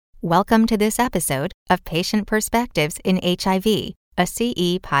Welcome to this episode of Patient Perspectives in HIV, a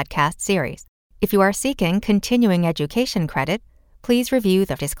CE podcast series. If you are seeking continuing education credit, please review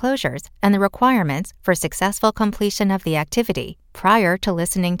the disclosures and the requirements for successful completion of the activity prior to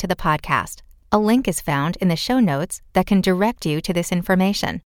listening to the podcast. A link is found in the show notes that can direct you to this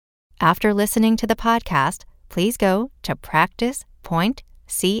information. After listening to the podcast, please go to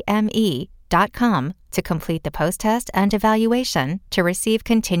practicepointcme.com to complete the post-test and evaluation to receive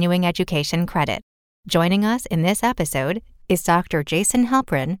continuing education credit. Joining us in this episode is Dr. Jason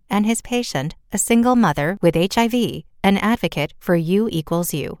Halprin and his patient, a single mother with HIV, an advocate for U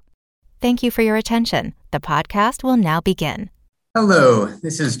equals U. Thank you for your attention. The podcast will now begin. Hello,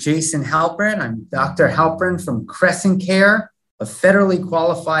 this is Jason Halprin. I'm Dr. Halprin from Crescent Care, a federally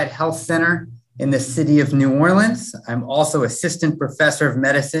qualified health center in the city of New Orleans. I'm also assistant professor of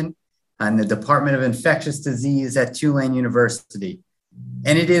medicine in the Department of Infectious Disease at Tulane University.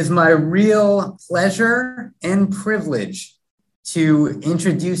 And it is my real pleasure and privilege to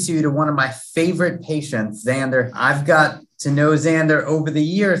introduce you to one of my favorite patients, Xander. I've got to know Xander over the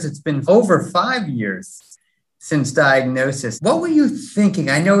years. It's been over 5 years since diagnosis. What were you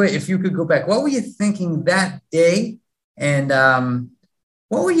thinking? I know if you could go back, what were you thinking that day? And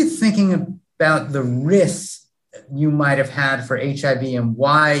what were you thinking about the risks you might have had for HIV and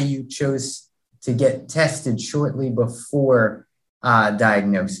why you chose to get tested shortly before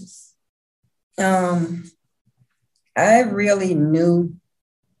diagnosis? I really knew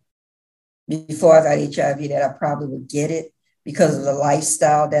before I got HIV that I probably would get it because of the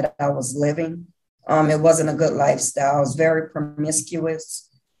lifestyle that I was living. It wasn't a good lifestyle. I was very promiscuous.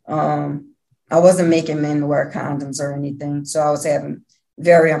 I wasn't making men wear condoms or anything. So I was having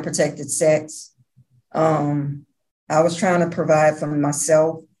very unprotected sex. I was trying to provide for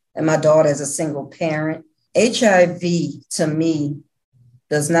myself and my daughter as a single parent. HIV to me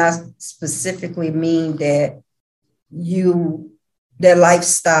does not specifically mean that life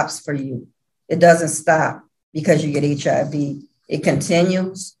stops for you. It doesn't stop because you get HIV. It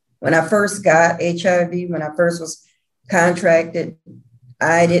continues. When I first got HIV, when I first was contracted,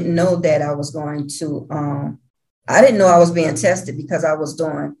 I didn't know that I was going to, I didn't know I was being tested because I was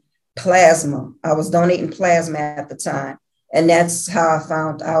doing plasma. I was donating plasma at the time. And that's how I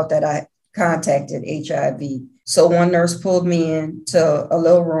found out that I contacted HIV. So one nurse pulled me into a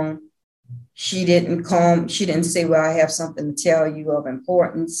little room. She didn't say, well, I have something to tell you of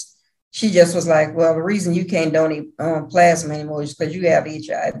importance. She just was like, well, the reason you can't donate plasma anymore is because you have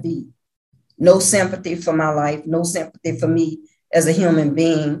HIV. No sympathy for my life, no sympathy for me as a human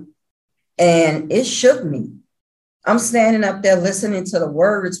being. And it shook me. I'm standing up there listening to the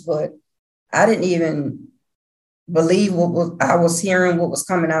words, but I didn't even believe I was hearing, what was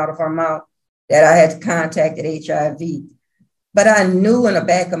coming out of her mouth, that I had contacted HIV. But I knew in the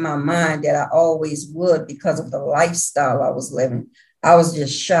back of my mind that I always would because of the lifestyle I was living. I was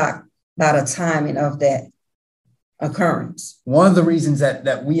just shocked by the timing of that occurrence. One of the reasons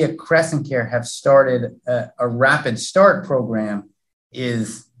that we at Crescent Care have started a rapid start program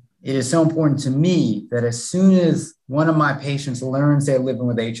is it is so important to me that as soon as one of my patients learns they're living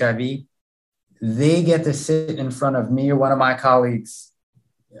with HIV, they get to sit in front of me or one of my colleagues,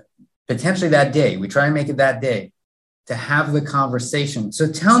 potentially that day. We try and make it that day to have the conversation.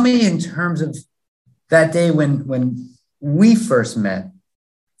 So tell me in terms of that day when we first met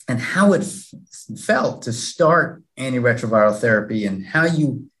and how it felt to start antiretroviral therapy and how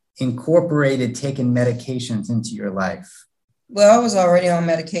you incorporated taking medications into your life. Well, I was already on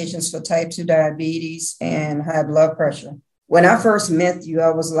medications for type 2 diabetes and high blood pressure. When I first met you,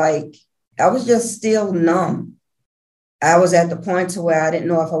 I was just still numb. I was at the point to where I didn't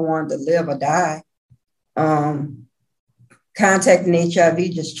know if I wanted to live or die. Contacting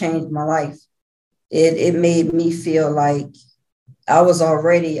HIV just changed my life. It made me feel like I was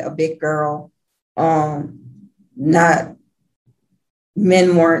already a big girl. Men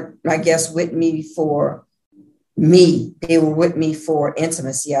weren't, I guess, with me for me. They were with me for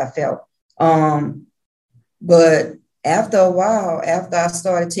intimacy, I felt. But after a while, after I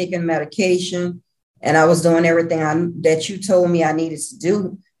started taking medication and I was doing everything that you told me I needed to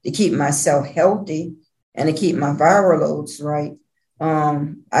do to keep myself healthy and to keep my viral loads right,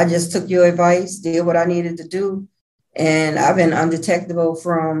 I just took your advice, did what I needed to do. And I've been undetectable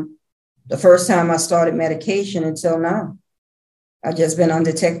from the first time I started medication until now. I've just been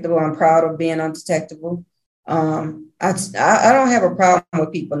undetectable. I'm proud of being undetectable. I don't have a problem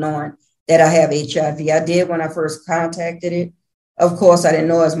with people knowing that I have HIV. I did when I first contacted it. Of course, I didn't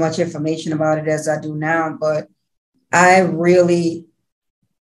know as much information about it as I do now, but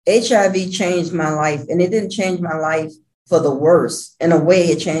HIV changed my life, and it didn't change my life for the worse. In a way,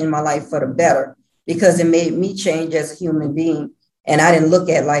 it changed my life for the better because it made me change as a human being. And I didn't look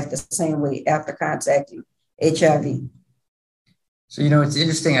at life the same way after contacting HIV. So, it's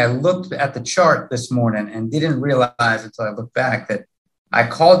interesting. I looked at the chart this morning and didn't realize until I looked back that I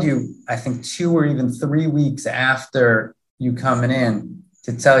called you, I think 2 or even 3 weeks after you coming in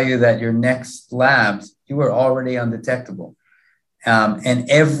to tell you that your next labs, you were already undetectable. And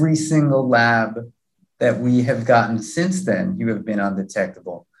every single lab that we have gotten since then, you have been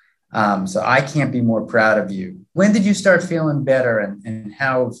undetectable. So I can't be more proud of you. When did you start feeling better and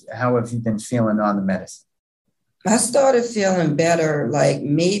how have you been feeling on the medicine? I started feeling better, like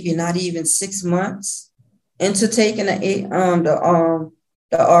maybe not even 6 months into taking the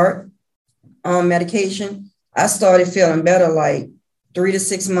ART medication. I started feeling better like 3 to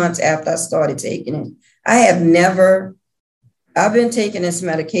 6 months after I started taking it. I've been taking this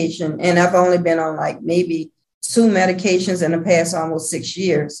medication and I've only been on like maybe 2 medications in the past almost 6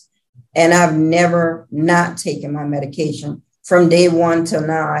 years. And I've never not taken my medication from day one till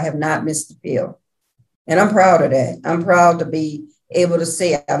now. I have not missed a pill. And I'm proud of that. I'm proud to be able to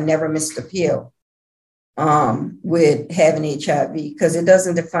say I've never missed a pill with having HIV because it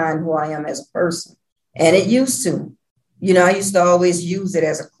doesn't define who I am as a person. And it used to. I used to always use it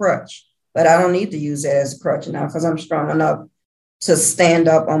as a crutch, but I don't need to use it as a crutch now because I'm strong enough to stand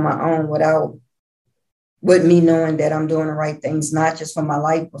up on my own with me knowing that I'm doing the right things, not just for my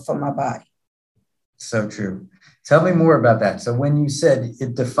life, but for my body. So true. Tell me more about that. So when you said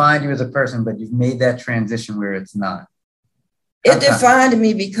it defined you as a person, but you've made that transition where it's not. It defined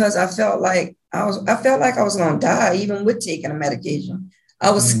me because I felt like I was going to die, even with taking a medication.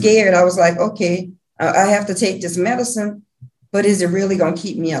 I was scared. I was like, okay, I have to take this medicine, but is it really going to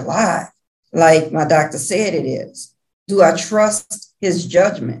keep me alive? Like my doctor said it is. Do I trust his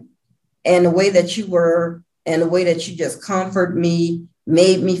judgment? And the way that you were, and the way that you just comfort me,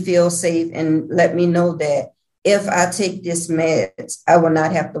 made me feel safe and let me know that if I take this meds, I will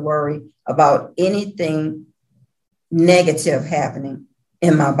not have to worry about anything negative happening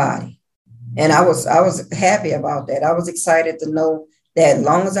in my body. And I was happy about that. I was excited to know that as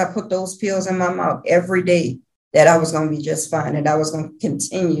long as I put those pills in my mouth every day, that I was going to be just fine and I was going to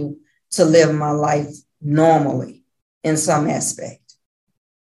continue to live my life normally in some aspect.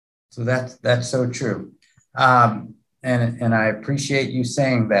 So that's so true. And I appreciate you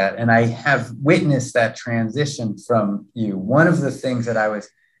saying that. And I have witnessed that transition from you. One of the things that I was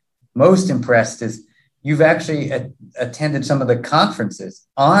most impressed is you've actually attended some of the conferences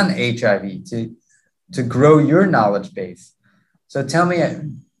on HIV to grow your knowledge base. So tell me,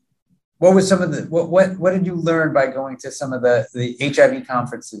 what was some of the, what did you learn by going to some of the HIV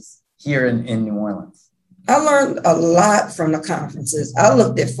conferences here in New Orleans? I learned a lot from the conferences. I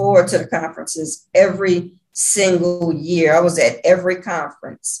looked forward to the conferences every single year. I was at every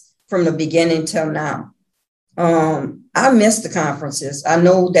conference from the beginning till now. I missed the conferences. I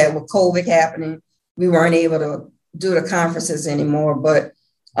know that with COVID happening, we weren't able to do the conferences anymore, but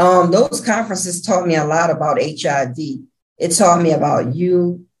those conferences taught me a lot about HIV. It taught me about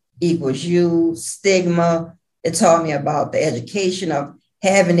U equals U, stigma. It taught me about the education of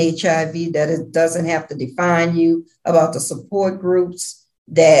having HIV, that it doesn't have to define you, about the support groups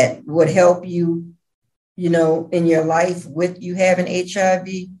that would help you, in your life with you having HIV.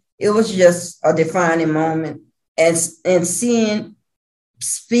 It was just a defining moment. And seeing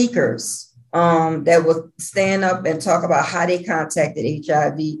speakers that would stand up and talk about how they contacted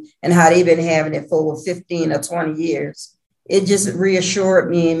HIV and how they've been having it for over 15 or 20 years. It just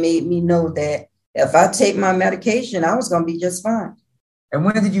reassured me and made me know that if I take my medication, I was going to be just fine. And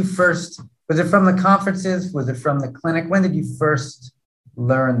when did you first, was it from the conferences? Was it from the clinic? When did you first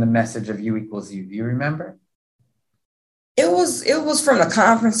learn the message of U equals U? Do you remember? It was from the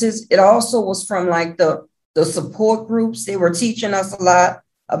conferences. It also was from like the support groups. They were teaching us a lot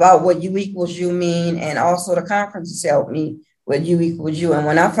about what U equals U mean. And also the conferences helped me with U equals U. And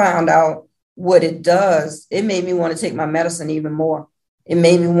when I found out what it does, it made me want to take my medicine even more. It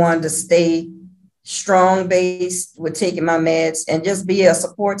made me want to stay strong based with taking my meds and just be a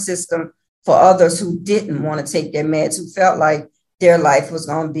support system for others who didn't want to take their meds, who felt like their life was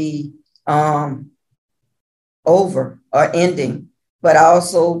going to be over or ending. But I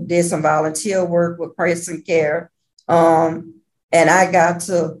also did some volunteer work with Crescent Care. And I got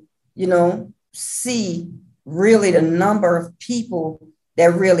to, see really the number of people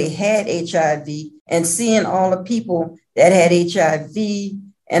that really had HIV and seeing all the people that had HIV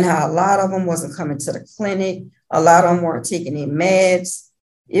and how a lot of them wasn't coming to the clinic. A lot of them weren't taking their meds.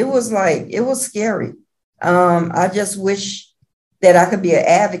 It was scary. I just wish that I could be an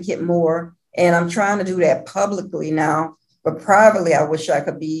advocate more. And I'm trying to do that publicly now but privately, I wish I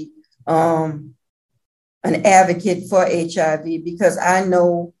could be an advocate for HIV because I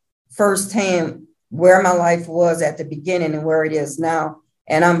know firsthand where my life was at the beginning and where it is now.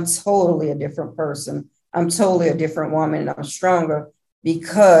 And I'm totally a different person. I'm totally a different woman, and I'm stronger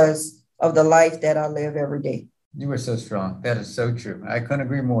because of the life that I live every day. You are so strong. That is so true. I couldn't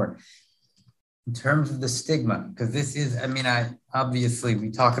agree more. In terms of the stigma, because this is, obviously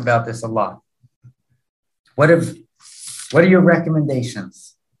we talk about this a lot. What are your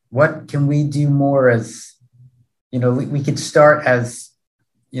recommendations? What can we do more as, we could start as,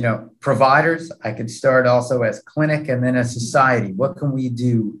 providers. I could start also as clinic and then as society. What can we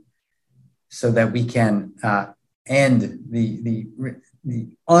do so that we can end the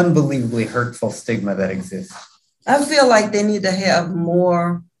unbelievably hurtful stigma that exists? I feel like they need to have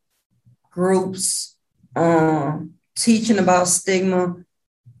more groups teaching about stigma,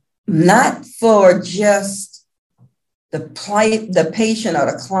 not for just the patient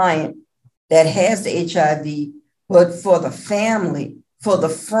or the client that has the HIV, but for the family, for the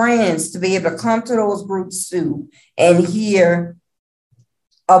friends to be able to come to those groups too and hear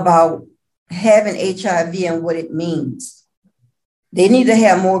about having HIV and what it means. They need to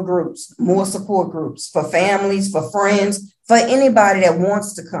have more groups, more support groups for families, for friends, for anybody that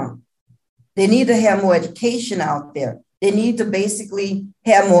wants to come. They need to have more education out there. They need to basically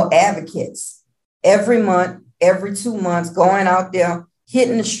have more advocates every month, every 2 months, going out there,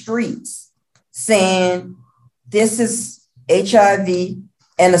 hitting the streets, saying this is HIV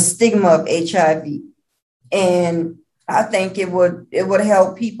and the stigma of HIV. And I think it would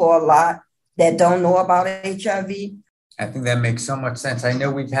help people a lot that don't know about HIV. I think that makes so much sense. I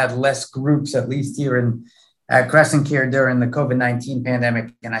know we've had less groups, at least here at Crescent Care during the COVID-19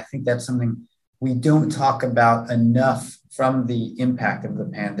 pandemic. And I think that's something we don't talk about enough from the impact of the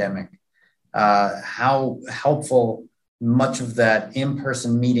pandemic. How helpful much of that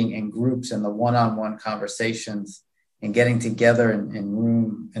in-person meeting and groups and the one-on-one conversations and getting together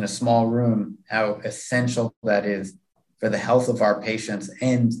in a small room, how essential that is for the health of our patients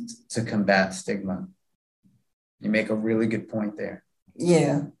and to combat stigma. You make a really good point there.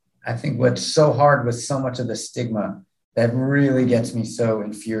 Yeah. I think what's so hard with so much of the stigma that really gets me so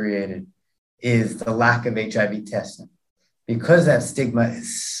infuriated is the lack of HIV testing. Because that stigma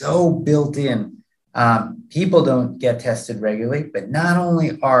is so built in, people don't get tested regularly, but not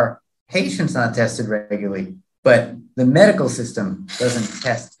only are patients not tested regularly, but the medical system doesn't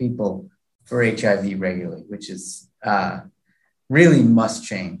test people for HIV regularly, which is really must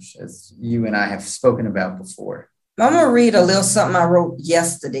change, as you and I have spoken about before. I'm going to read a little something I wrote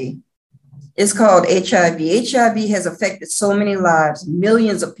yesterday. It's called HIV. HIV has affected so many lives,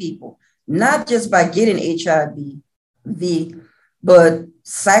 millions of people, not just by getting HIV, but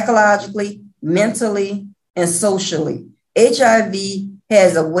psychologically, mentally, and socially. HIV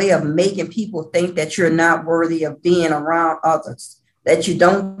has a way of making people think that you're not worthy of being around others, that you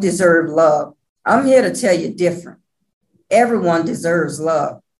don't deserve love. I'm here to tell you different. Everyone deserves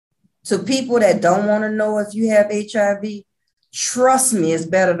love. To people that don't want to know if you have HIV, trust me, it's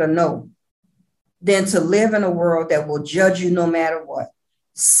better to know than to live in a world that will judge you no matter what.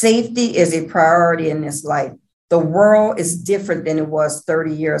 Safety is a priority in this life. The world is different than it was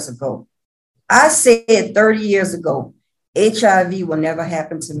 30 years ago. I said 30 years ago, HIV will never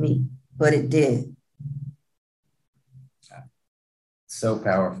happen to me, but it did. So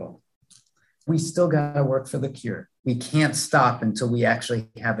powerful. We still got to work for the cure. We can't stop until we actually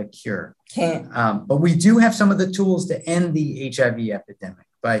have a cure. Can't. But we do have some of the tools to end the HIV epidemic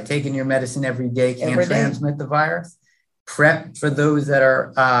by taking your medicine every day, can't transmit the virus. PrEP for those that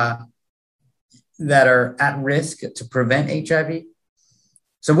are at risk to prevent HIV.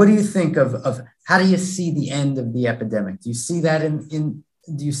 So what do you think of how do you see the end of the epidemic? Do you see that in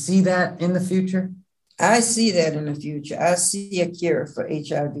the future? I see that in the future. I see a cure for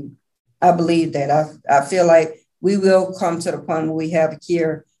HIV. I believe that. I feel like we will come to the point where we have a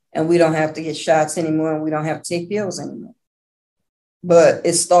cure and we don't have to get shots anymore and we don't have to take pills anymore. But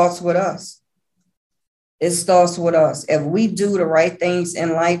it starts with us. It starts with us. If we do the right things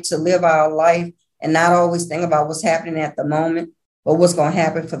in life to live our life and not always think about what's happening at the moment, but what's going to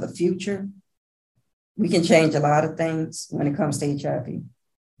happen for the future, we can change a lot of things when it comes to HIV.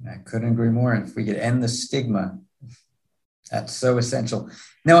 I couldn't agree more. And if we could end the stigma, that's so essential.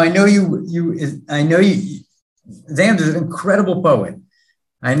 Now, I know Xander's an incredible poet.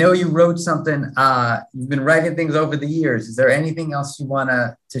 I know you wrote something. You've been writing things over the years. Is there anything else you want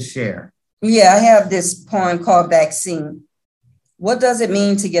to share? Yeah, I have this poem called Vaccine. What does it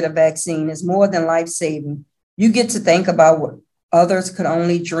mean to get a vaccine? It's more than life-saving. You get to think about what others could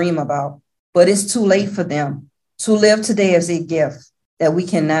only dream about, but it's too late for them. To live today is a gift that we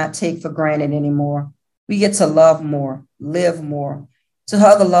cannot take for granted anymore. We get to love more, live more. To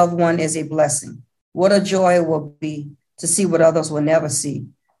hug a loved one is a blessing. What a joy it will be to see what others will never see.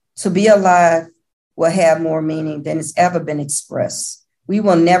 To be alive will have more meaning than it's ever been expressed. We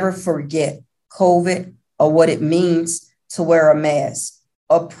will never forget COVID or what it means to wear a mask.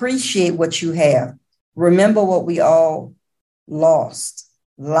 Appreciate what you have. Remember what we all lost: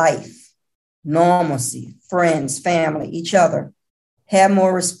 life, normalcy, friends, family, each other. Have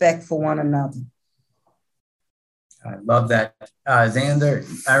more respect for one another. I love that. Xander,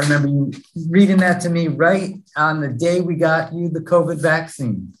 I remember you reading that to me right on the day we got you the COVID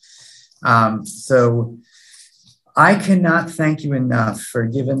vaccine. So I cannot thank you enough for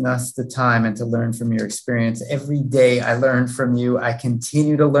giving us the time and to learn from your experience. Every day I learn from you. I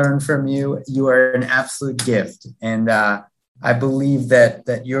continue to learn from you. You are an absolute gift. And I believe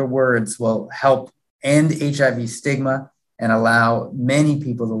that your words will help end HIV stigma and allow many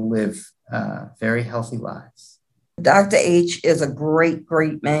people to live very healthy lives. Dr. H is a great,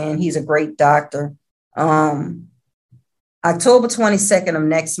 great man. He's a great doctor. October 22nd of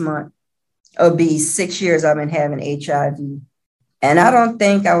next month, it'll be 6 years I've been having HIV. And I don't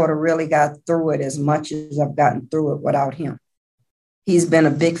think I would have really got through it as much as I've gotten through it without him. He's been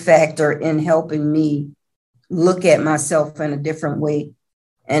a big factor in helping me look at myself in a different way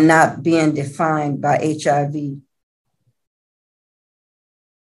and not being defined by HIV.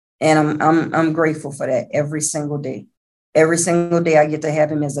 And I'm grateful for that every single day. Every single day I get to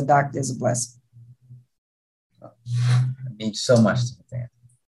have him as a doctor is a blessing. It means so much to me.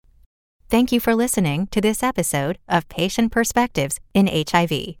 Thank you for listening to this episode of Patient Perspectives in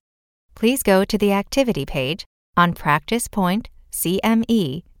HIV. Please go to the activity page on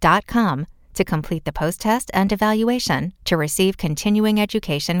practicepointcme.com to complete the post-test and evaluation to receive continuing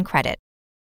education credit.